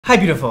Hi,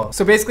 beautiful.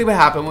 So basically what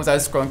happened was I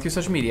was scrolling through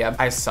social media.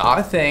 I saw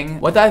a thing.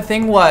 What that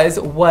thing was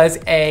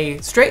a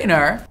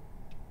straightener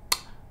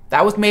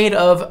that was made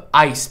of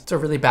ice. It's a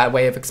really bad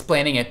way of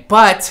explaining it,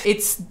 but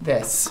it's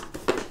this.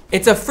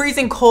 It's a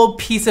freezing cold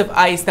piece of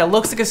ice that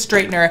looks like a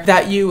straightener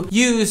that you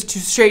use to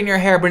straighten your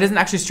hair, but it doesn't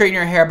actually straighten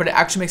your hair, but it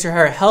actually makes your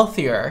hair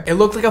healthier. It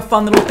looked like a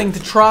fun little thing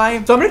to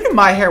try. So I'm gonna do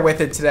my hair with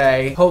it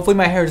today. Hopefully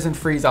my hair doesn't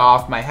freeze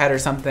off my head or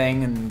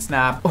something and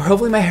snap. Or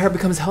hopefully my hair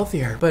becomes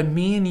healthier. But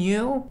me and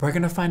you, we're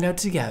gonna find out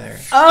together.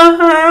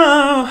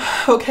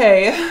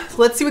 Okay,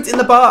 let's see what's in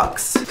the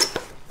box.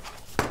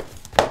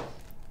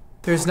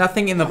 There's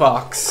nothing in the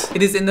box.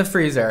 It is in the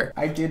freezer.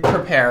 I did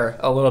prepare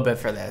a little bit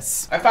for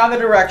this. I found the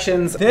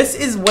directions. This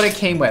is what it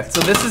came with.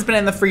 So this has been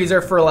in the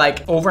freezer for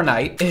like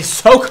overnight. It is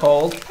so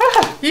cold.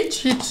 I'm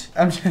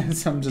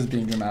just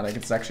being dramatic.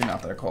 It's actually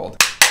not that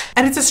cold.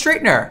 And it's a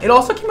straightener. It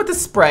also came with a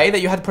spray that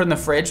you had to put in the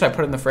fridge, so I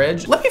put it in the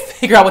fridge. Let me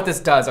figure out what this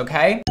does,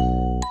 okay?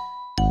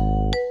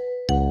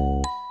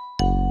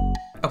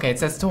 Okay, it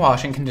says to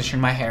wash and condition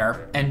my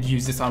hair and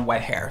use this on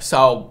wet hair.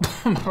 So,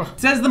 it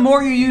says the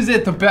more you use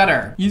it, the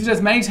better. Use it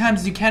as many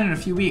times as you can in a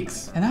few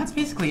weeks. And that's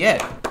basically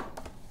it.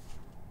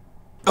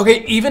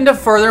 Okay, even to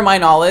further my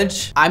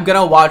knowledge, I'm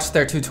gonna watch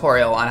their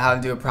tutorial on how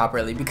to do it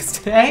properly because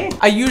today,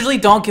 I usually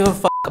don't give a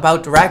fuck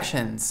about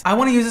directions. I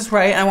wanna use this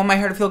right and I want my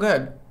hair to feel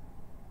good.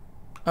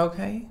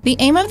 Okay. The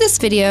aim of this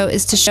video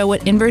is to show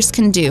what inverse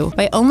can do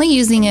by only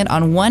using it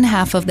on one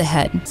half of the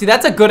head. See,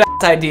 that's a good ass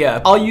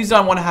idea. I'll use it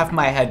on one half of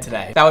my head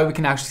today. That way we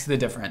can actually see the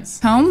difference.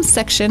 Comb,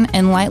 section,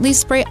 and lightly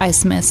spray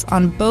ice mist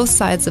on both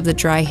sides of the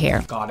dry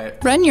hair. Got it.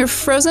 Run your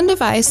frozen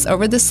device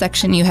over the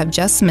section you have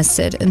just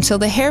misted until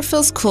the hair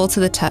feels cool to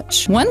the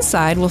touch. One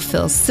side will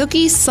feel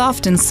silky,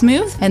 soft, and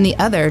smooth, and the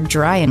other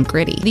dry and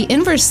gritty. The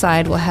inverse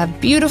side will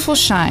have beautiful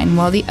shine,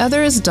 while the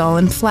other is dull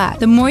and flat.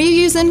 The more you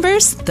use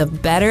inverse, the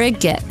better it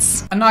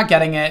gets. I'm not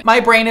getting it. My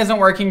brain isn't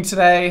working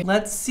today.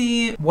 Let's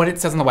see what it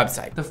says on the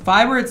website. The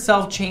fiber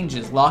itself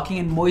changes, locking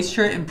in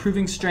moisture,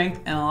 improving strength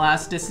and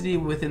elasticity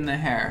within the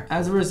hair.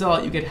 As a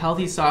result, you get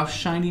healthy, soft,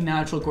 shiny,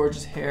 natural,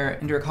 gorgeous hair,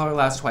 and your color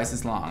lasts twice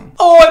as long.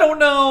 Oh, I don't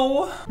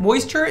know.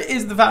 Moisture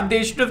is the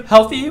foundation of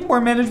healthy, more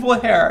manageable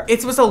hair.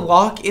 It's supposed to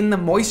lock in the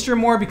moisture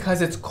more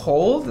because it's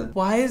cold?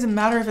 Why does it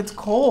matter if it's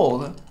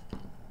cold?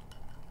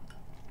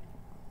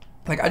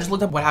 Like, I just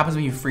looked up what happens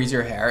when you freeze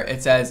your hair.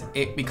 It says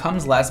it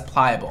becomes less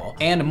pliable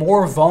and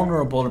more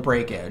vulnerable to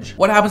breakage.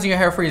 What happens when your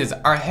hair freezes?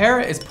 Our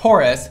hair is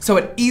porous, so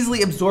it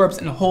easily absorbs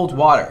and holds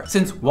water.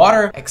 Since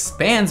water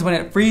expands when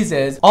it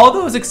freezes, all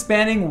those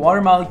expanding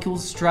water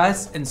molecules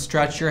stress and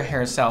stretch your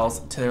hair cells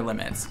to their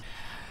limits.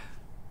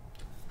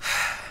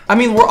 I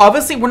mean,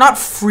 we're not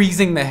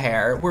freezing the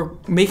hair. We're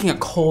making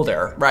it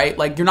colder, right?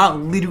 Like, you're not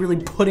literally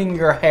putting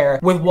your hair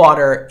with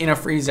water in a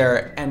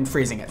freezer and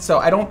freezing it. So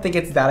I don't think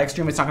it's that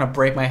extreme. It's not gonna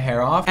break my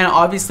hair off. And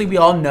obviously we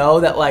all know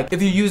that, like,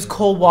 if you use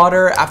cold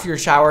water after your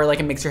shower, like,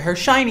 it makes your hair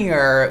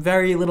shinier,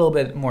 very little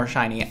bit more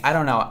shiny. I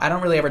don't know. I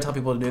don't really ever tell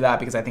people to do that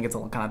because I think it's a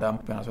little kind of dumb,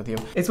 to be honest with you.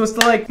 It's supposed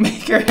to, like,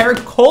 make your hair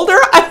colder?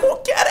 I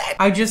don't get it.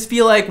 I just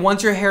feel like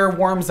once your hair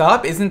warms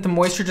up, isn't the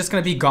moisture just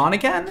gonna be gone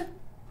again?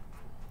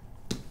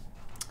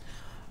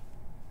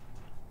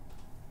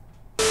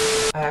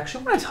 I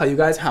actually want to tell you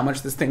guys how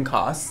much this thing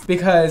costs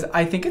because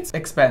I think it's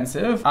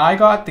expensive. I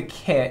got the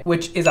kit,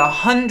 which is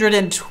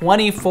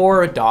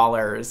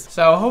 $124.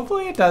 So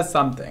hopefully it does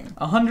something.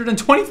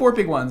 124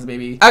 big ones,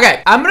 baby.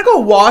 Okay, I'm gonna go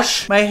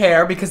wash my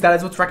hair because that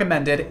is what's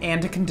recommended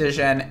and to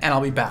condition, and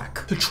I'll be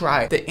back to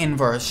try the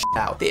inverse shit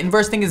out. The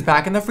inverse thing is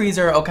back in the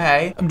freezer,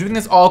 okay? I'm doing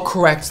this all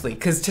correctly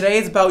because today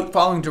is about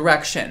following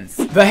directions.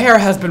 The hair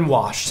has been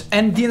washed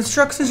and the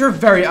instructions are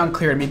very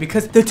unclear to me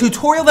because the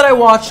tutorial that I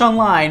watched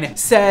online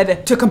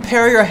said to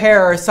compare your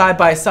hair side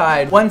by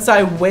side, one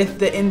side with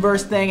the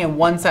inverse thing and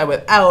one side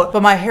without,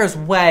 but my hair's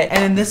wet,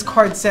 and then this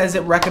card says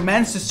it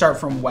recommends to start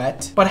from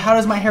wet, but how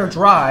does my hair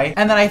dry?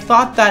 And then I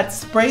thought that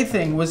spray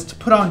thing was to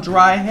put on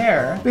dry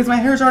hair because my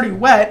hair's already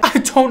wet. I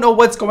don't know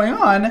what's going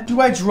on.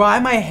 Do I dry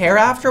my hair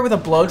after with a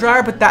blow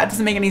dryer? But that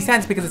doesn't make any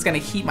sense because it's gonna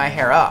heat my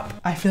hair up.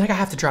 I feel like I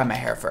have to dry my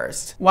hair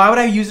first. Why would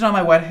I use it on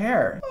my wet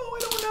hair? Oh, I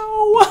don't know.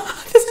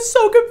 This is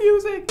so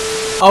confusing.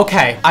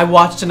 Okay, I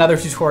watched another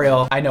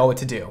tutorial. I know what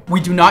to do. We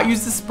do not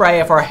use the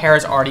spray if our hair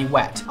is already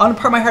wet. I'm gonna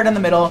part my hair down the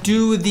middle,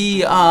 do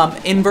the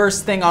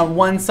inverse thing on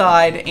one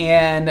side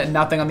and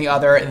nothing on the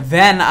other.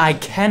 Then I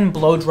can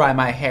blow dry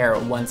my hair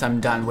once I'm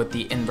done with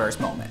the inverse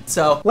moment.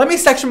 So let me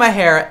section my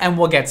hair and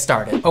we'll get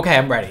started. Okay,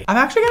 I'm ready. I'm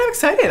actually kind of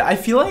excited. I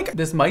feel like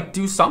this might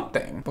do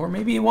something, or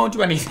maybe it won't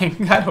do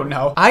anything. I don't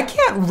know. I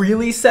can't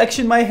really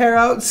section my hair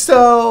out,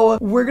 so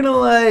we're gonna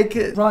like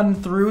run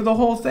through the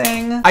whole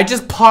thing. I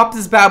just popped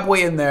this bad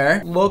boy in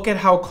there. Look at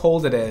how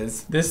cold it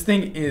is. This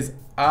thing is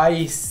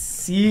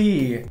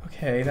icy.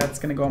 Okay, that's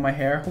gonna go in my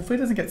hair. Hopefully it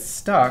doesn't get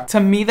stuck. To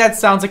me, that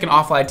sounds like an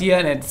awful idea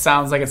and it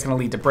sounds like it's gonna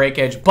lead to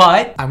breakage,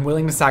 but I'm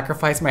willing to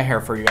sacrifice my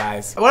hair for you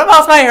guys. What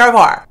else my hair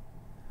for?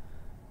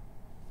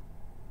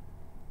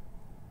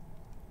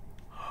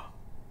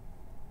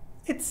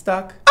 It's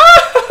stuck.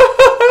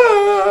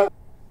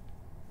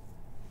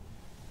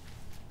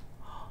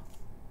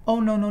 Oh,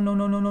 no, no, no,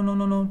 no, no, no, no,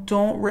 no, no.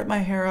 Don't rip my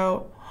hair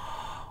out.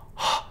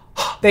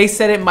 They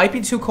said it might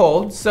be too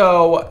cold,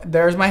 so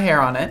there's my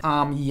hair on it.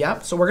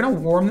 Yep, so we're gonna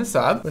warm this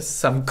up with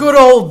some good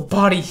old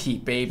body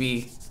heat,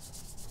 baby.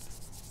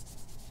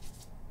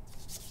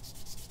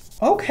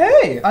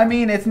 Okay, I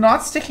mean, it's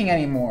not sticking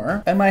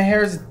anymore, and my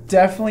hair is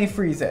definitely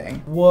freezing.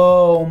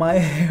 Whoa, my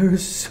hair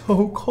is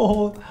so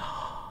cold.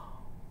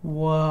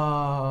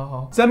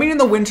 Whoa. Does that mean in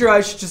the winter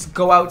I should just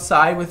go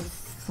outside with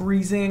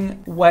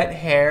freezing wet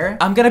hair?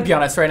 I'm gonna be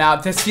honest right now,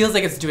 this feels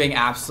like it's doing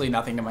absolutely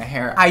nothing to my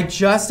hair. I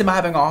just am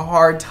having a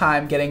hard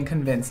time getting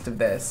convinced of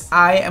this.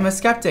 I am a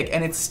skeptic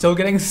and it's still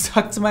getting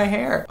stuck to my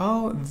hair.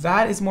 Oh,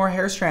 that is more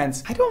hair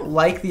strands. I don't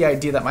like the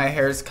idea that my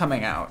hair is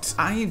coming out.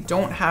 I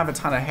don't have a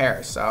ton of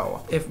hair,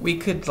 so if we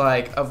could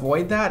like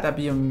avoid that, that'd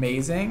be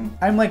amazing.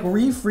 I'm like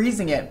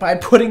refreezing it by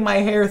putting my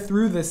hair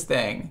through this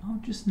thing. Oh,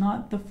 just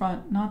not the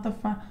front, not the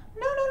front.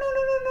 No.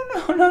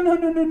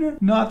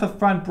 Not the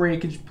front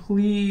breakage,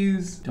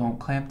 please. Don't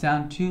clamp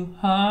down too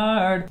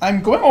hard.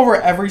 I'm going over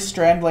every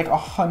strand like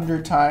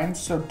 100 times,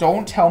 so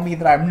don't tell me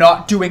that I'm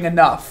not doing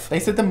enough. They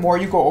said the more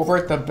you go over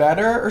it, the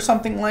better or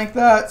something like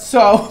that.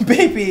 So,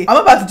 baby, I'm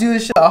about to do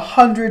this shit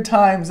 100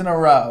 times in a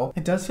row.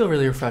 It does feel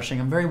really refreshing.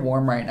 I'm very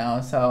warm right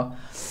now, so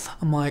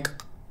I'm like...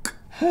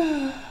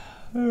 kind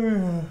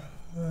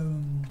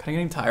of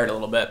getting tired a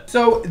little bit.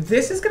 So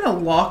this is gonna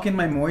lock in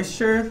my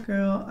moisture.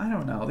 Girl, I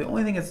don't know. The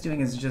only thing it's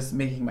doing is just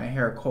making my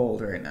hair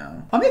cold right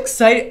now. I'm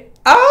excited.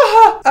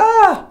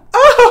 Oh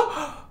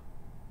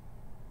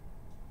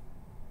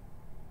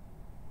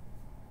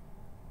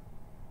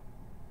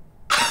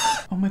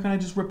my God, I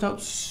just ripped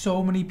out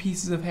so many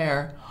pieces of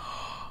hair.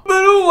 I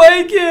don't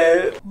like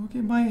it. Look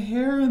at my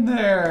hair in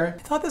there.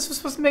 I thought this was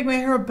supposed to make my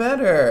hair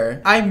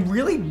better. I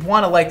really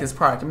want to like this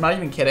product. I'm not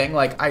even kidding.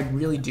 Like, I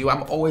really do.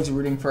 I'm always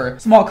rooting for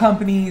small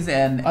companies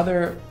and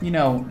other, you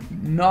know,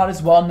 not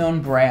as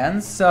well-known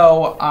brands.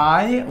 So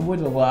I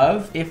would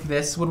love if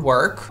this would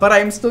work, but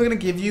I'm still gonna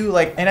give you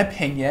like an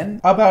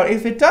opinion about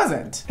if it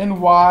doesn't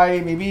and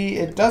why maybe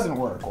it doesn't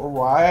work, or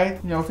why,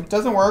 you know, if it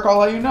doesn't work, I'll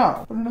let you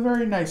know, but in a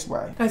very nice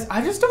way. Guys,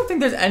 I just don't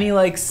think there's any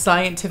like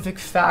scientific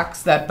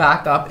facts that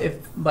back up if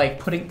like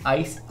putting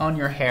ice on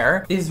your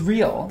hair is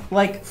real.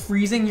 Like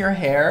freezing your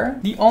hair,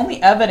 the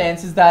only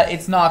evidence is that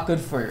it's not good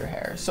for your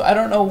hair. So I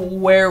don't know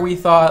where we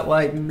thought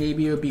like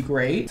maybe it would be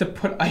great to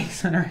put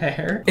ice on our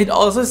hair. It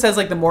also says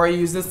like the more you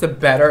use this, the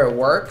better it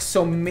works.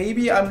 So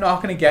maybe I'm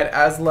not gonna get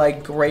as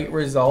like great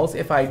results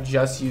if I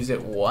just use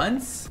it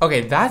once.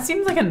 Okay, that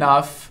seems like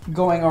enough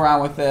going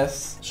around with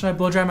this. Should I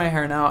blow dry my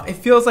hair now? It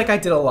feels like I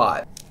did a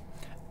lot.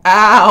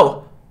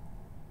 Ow!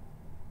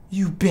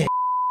 You bitch.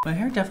 My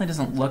hair definitely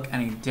doesn't look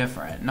any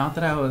different. Not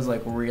that I was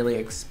like really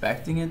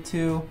expecting it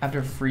to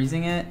after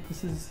freezing it.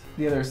 This is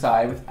the other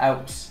side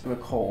without the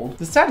cold.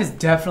 This side is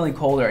definitely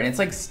colder and it's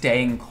like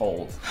staying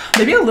cold.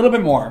 Maybe a little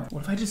bit more.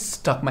 What if I just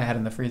stuck my head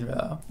in the freezer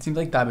though? It seems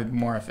like that would be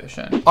more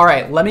efficient. All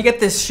right, let me get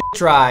this shit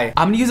dry.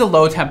 I'm gonna use a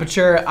low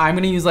temperature. I'm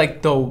gonna use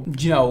like the,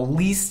 you know,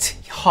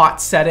 least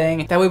hot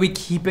setting. That way we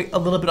keep it a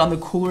little bit on the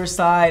cooler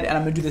side, and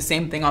I'm gonna do the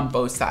same thing on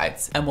both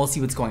sides and we'll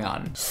see what's going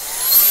on.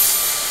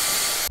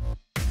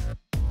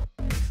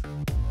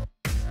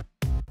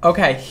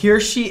 Okay,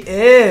 here she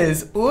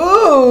is.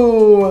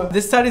 Ooh!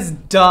 This side is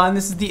done.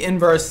 This is the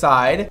inverse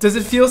side. Does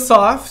it feel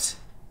soft?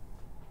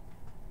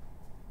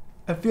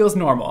 It feels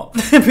normal.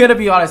 I'm gonna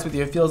be honest with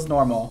you, it feels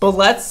normal. But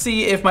let's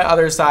see if my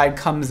other side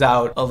comes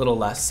out a little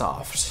less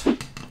soft.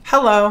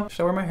 Hello.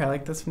 Should I wear my hair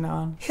like this from now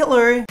on?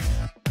 Hillary.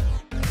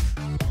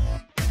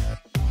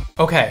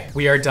 Okay,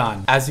 we are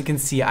done. As you can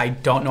see, I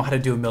don't know how to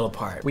do a middle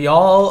part. We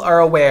all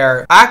are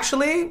aware.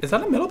 Actually, is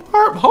that a middle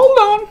part? Hold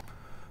on.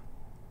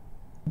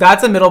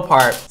 That's a middle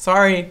part.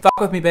 Sorry, fuck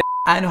with me, bitch.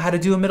 I know how to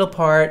do a middle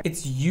part.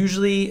 It's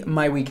usually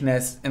my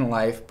weakness in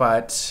life,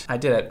 but I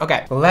did it.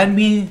 Okay, let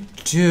me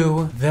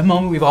do the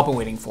moment we've all been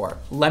waiting for.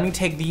 Let me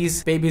take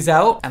these babies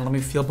out and let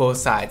me feel both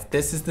sides.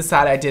 This is the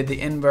side I did the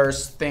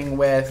inverse thing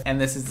with, and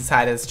this is the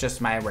side that's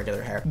just my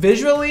regular hair.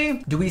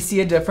 Visually, do we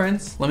see a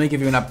difference? Let me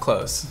give you an up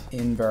close.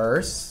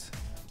 Inverse.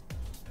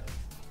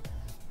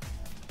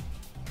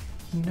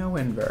 No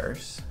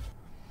inverse.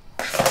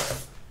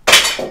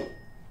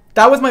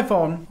 That was my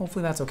phone.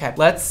 Hopefully that's okay.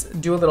 Let's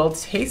do a little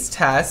taste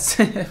test.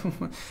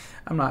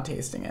 I'm not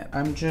tasting it.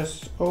 I'm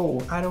just,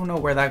 oh, I don't know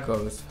where that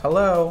goes.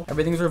 Hello?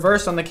 Everything's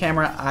reversed on the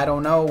camera. I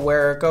don't know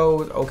where it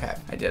goes. Okay,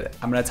 I did it.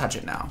 I'm gonna touch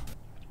it now.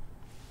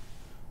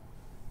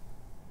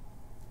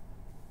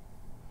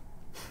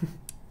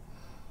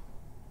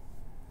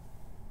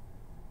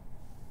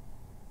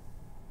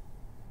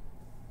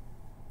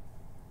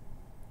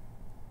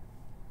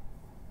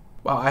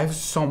 Wow, I have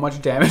so much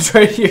damage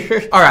right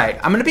here. All right,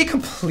 I'm gonna be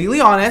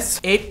completely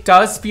honest. It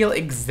does feel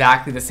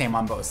exactly the same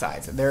on both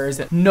sides. There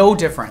is no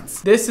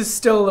difference. This is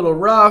still a little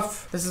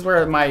rough. This is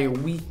where my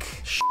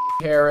weak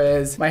hair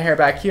is. My hair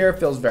back here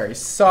feels very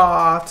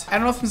soft. I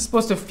don't know if I'm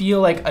supposed to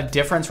feel like a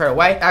difference right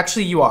away.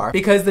 Actually, you are,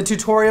 because the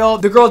tutorial,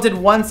 the girl did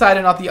one side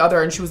and not the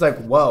other, and she was like,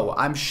 whoa,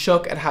 I'm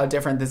shook at how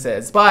different this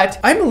is. But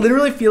I'm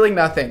literally feeling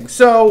nothing.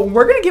 So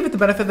we're gonna give it the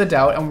benefit of the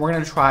doubt and we're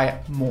gonna try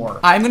more.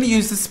 I'm gonna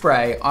use the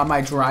spray on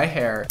my dry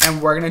hair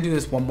and we're gonna do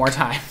this one more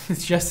time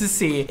just to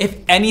see if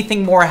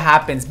anything more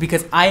happens,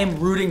 because I am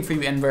rooting for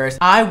you, Inverse.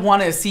 I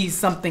wanna see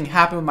something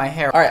happen with my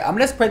hair. All right, I'm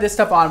gonna spray this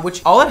stuff on,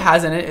 which all it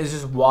has in it is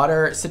just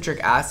water,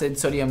 citric acid,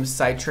 sodium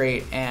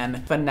citrate, and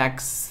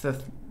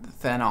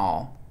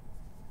phenexethanol.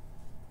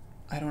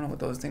 I don't know what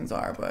those things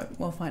are, but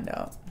we'll find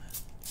out.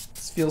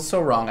 This feels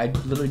so wrong. I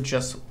literally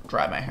just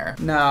dried my hair.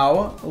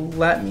 Now,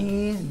 let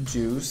me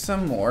do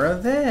some more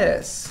of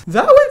this.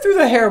 That went through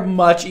the hair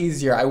much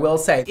easier, I will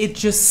say. It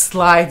just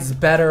slides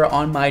better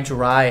on my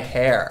dry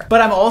hair.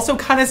 But I'm also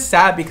kind of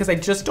sad because I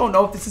just don't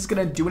know if this is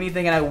gonna do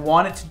anything and I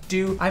want it to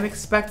do. I'm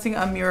expecting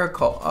a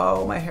miracle.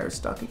 Oh, my hair's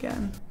stuck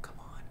again. Come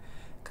on,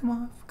 come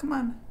on, come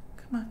on,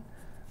 come on.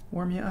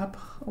 Warm you up,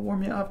 I'll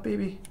warm you up,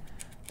 baby.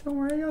 Don't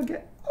worry, I'll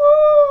get,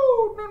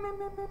 oh, no, no,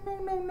 no, no, no,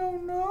 no, no,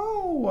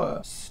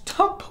 no.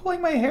 Stop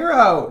pulling my hair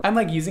out. I'm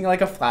like using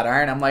like a flat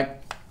iron. I'm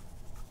like,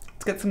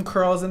 let's get some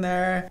curls in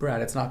there.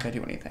 Brad, it's not gonna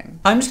do anything.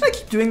 I'm just gonna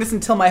keep doing this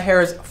until my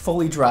hair is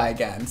fully dry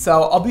again.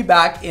 So I'll be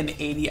back in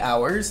 80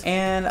 hours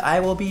and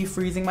I will be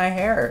freezing my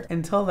hair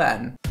until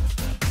then.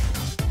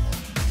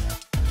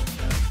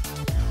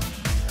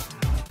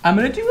 I'm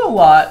gonna do a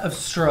lot of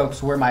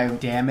strokes where my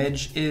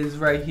damage is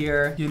right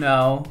here, you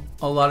know,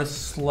 a lot of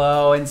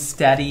slow and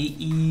steady,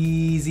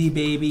 easy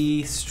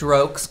baby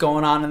strokes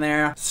going on in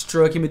there.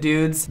 Stroking my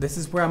dudes. This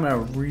is where I'm gonna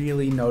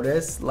really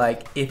notice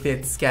like if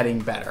it's getting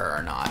better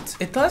or not.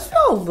 It does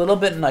feel a little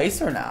bit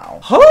nicer now.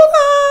 Hold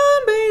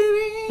on,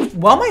 baby.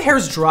 While my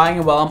hair's drying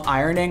and while I'm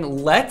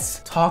ironing,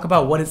 let's talk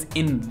about what is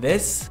in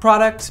this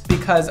product,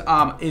 because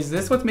is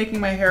this what's making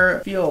my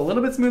hair feel a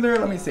little bit smoother?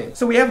 Let me see.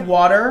 So we have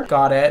water,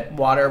 got it.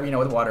 Water, we know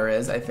what water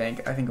is, I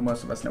think. I think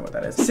most of us know what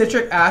that is.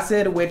 Citric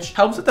acid, which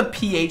helps with the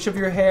pH of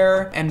your hair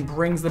and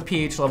brings the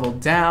pH level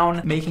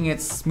down, making it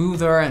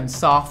smoother and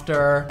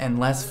softer and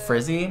less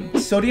frizzy.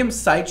 Sodium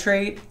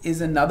citrate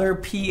is another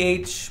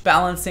pH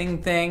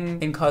balancing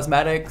thing in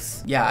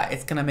cosmetics. Yeah,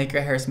 it's gonna make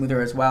your hair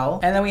smoother as well.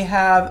 And then we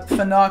have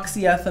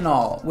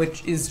phenoxyethanol,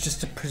 which is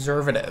just a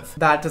preservative.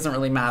 That doesn't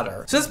really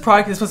matter. So this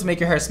product is supposed to make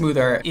your hair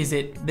smoother. Is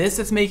it this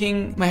that's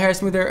making my hair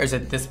smoother, or is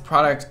it this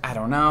product? I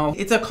don't know.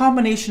 It's a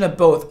combination of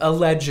both,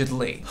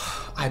 allegedly.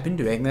 I've been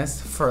doing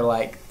this for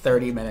like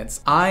 30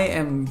 minutes. I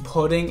am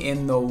putting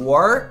in the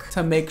work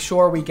to make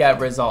sure we get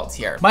results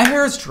here. My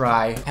hair is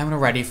dry and we're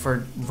ready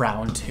for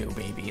round 2,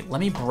 baby. Let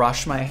me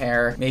brush my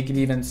hair, make it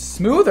even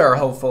smoother,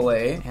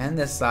 hopefully. And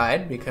this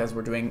side, because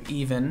we're doing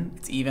even,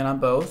 it's even on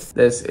both.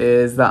 This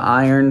is the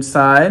iron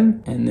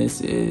side, and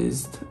this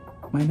is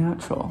my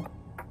natural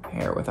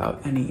hair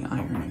without any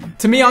ironing.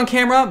 To me on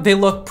camera, they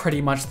look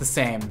pretty much the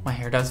same. My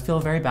hair does feel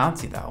very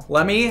bouncy though.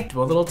 Let me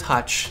do a little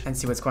touch and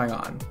see what's going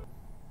on.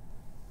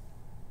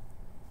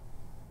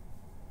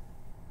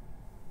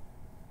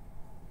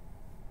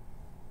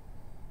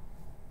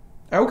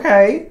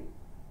 Okay.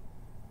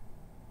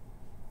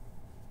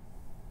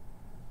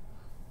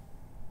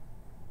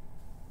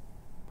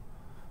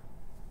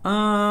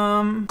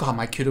 God,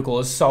 my cuticle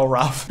is so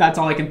rough. That's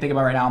all I can think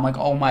about right now. I'm like,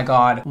 oh my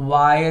God,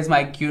 why is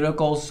my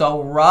cuticle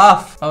so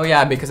rough? Oh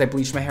yeah, because I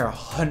bleached my hair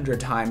 100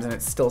 times and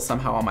it's still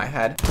somehow on my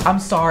head. I'm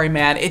sorry,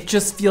 man. It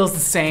just feels the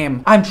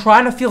same. I'm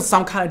trying to feel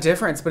some kind of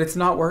difference, but it's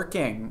not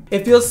working.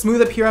 It feels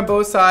smooth up here on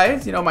both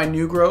sides. You know, my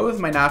new growth,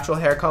 my natural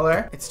hair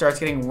color. It starts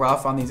getting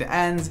rough on these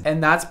ends,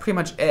 and that's pretty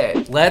much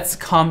it. Let's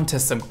come to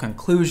some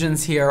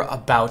conclusions here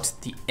about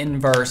the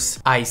Inverse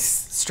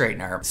Ice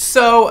Straightener.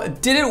 So,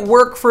 did it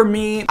work for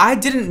me? I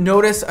didn't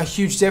notice a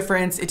huge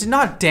difference. It did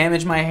not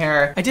damage my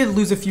hair. I did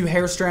lose a few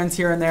hair strands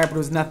here and there, but it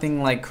was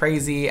nothing like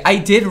crazy. I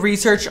did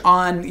research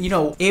on, you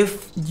know,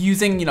 if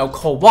using, you know,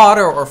 cold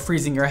water or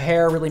freezing your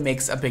hair really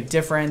makes a big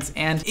difference,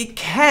 and it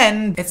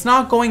can. It's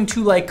not going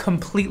to like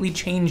completely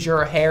change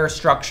your hair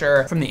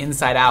structure from the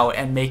inside out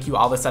and make you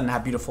all of a sudden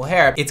have beautiful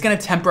hair. It's gonna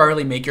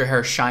temporarily make your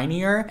hair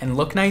shinier and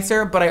look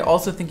nicer, but I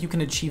also think you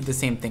can achieve the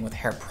same thing with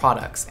hair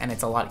products, and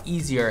it's a lot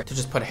easier to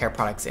just put hair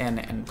products in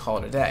and call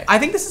it a day. I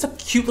think this is a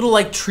cute little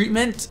like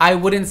treatment. I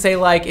wouldn't say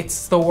like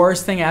it's the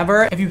worst thing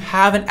ever. If you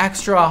have an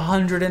extra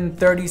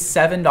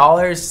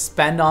 $137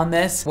 spend on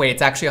this, wait,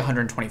 it's actually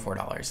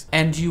 $124,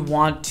 and you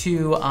want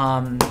to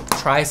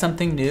try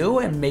something new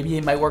and maybe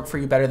it might work for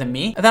you better than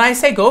me, then I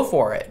say go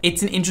for it.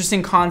 It's an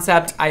interesting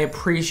concept. I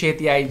appreciate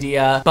the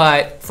idea,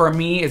 but for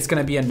me, it's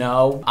gonna be a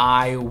no.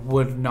 I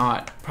would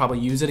not probably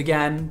use it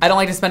again. I don't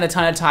like to spend a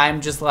ton of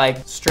time just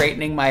like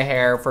straightening my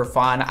hair for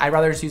fun. I'd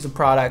rather just use a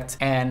product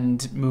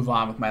and move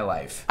on with my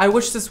life. I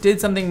wish this did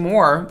something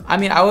more. I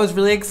mean, I was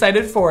really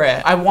excited for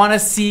it. I wanna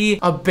see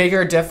a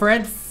bigger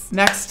difference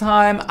next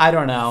time. I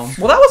don't know.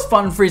 Well, that was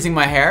fun freezing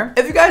my hair.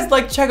 If you guys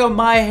like, check out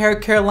my hair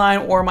care line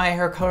or my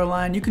hair color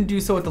line, you can do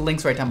so with the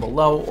links right down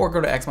below, or go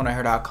to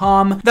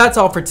xmonohair.com. That's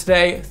all for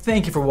today.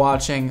 Thank you for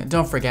watching.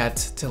 Don't forget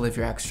to live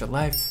your extra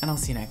life, and I'll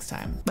see you next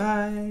time.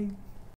 Bye.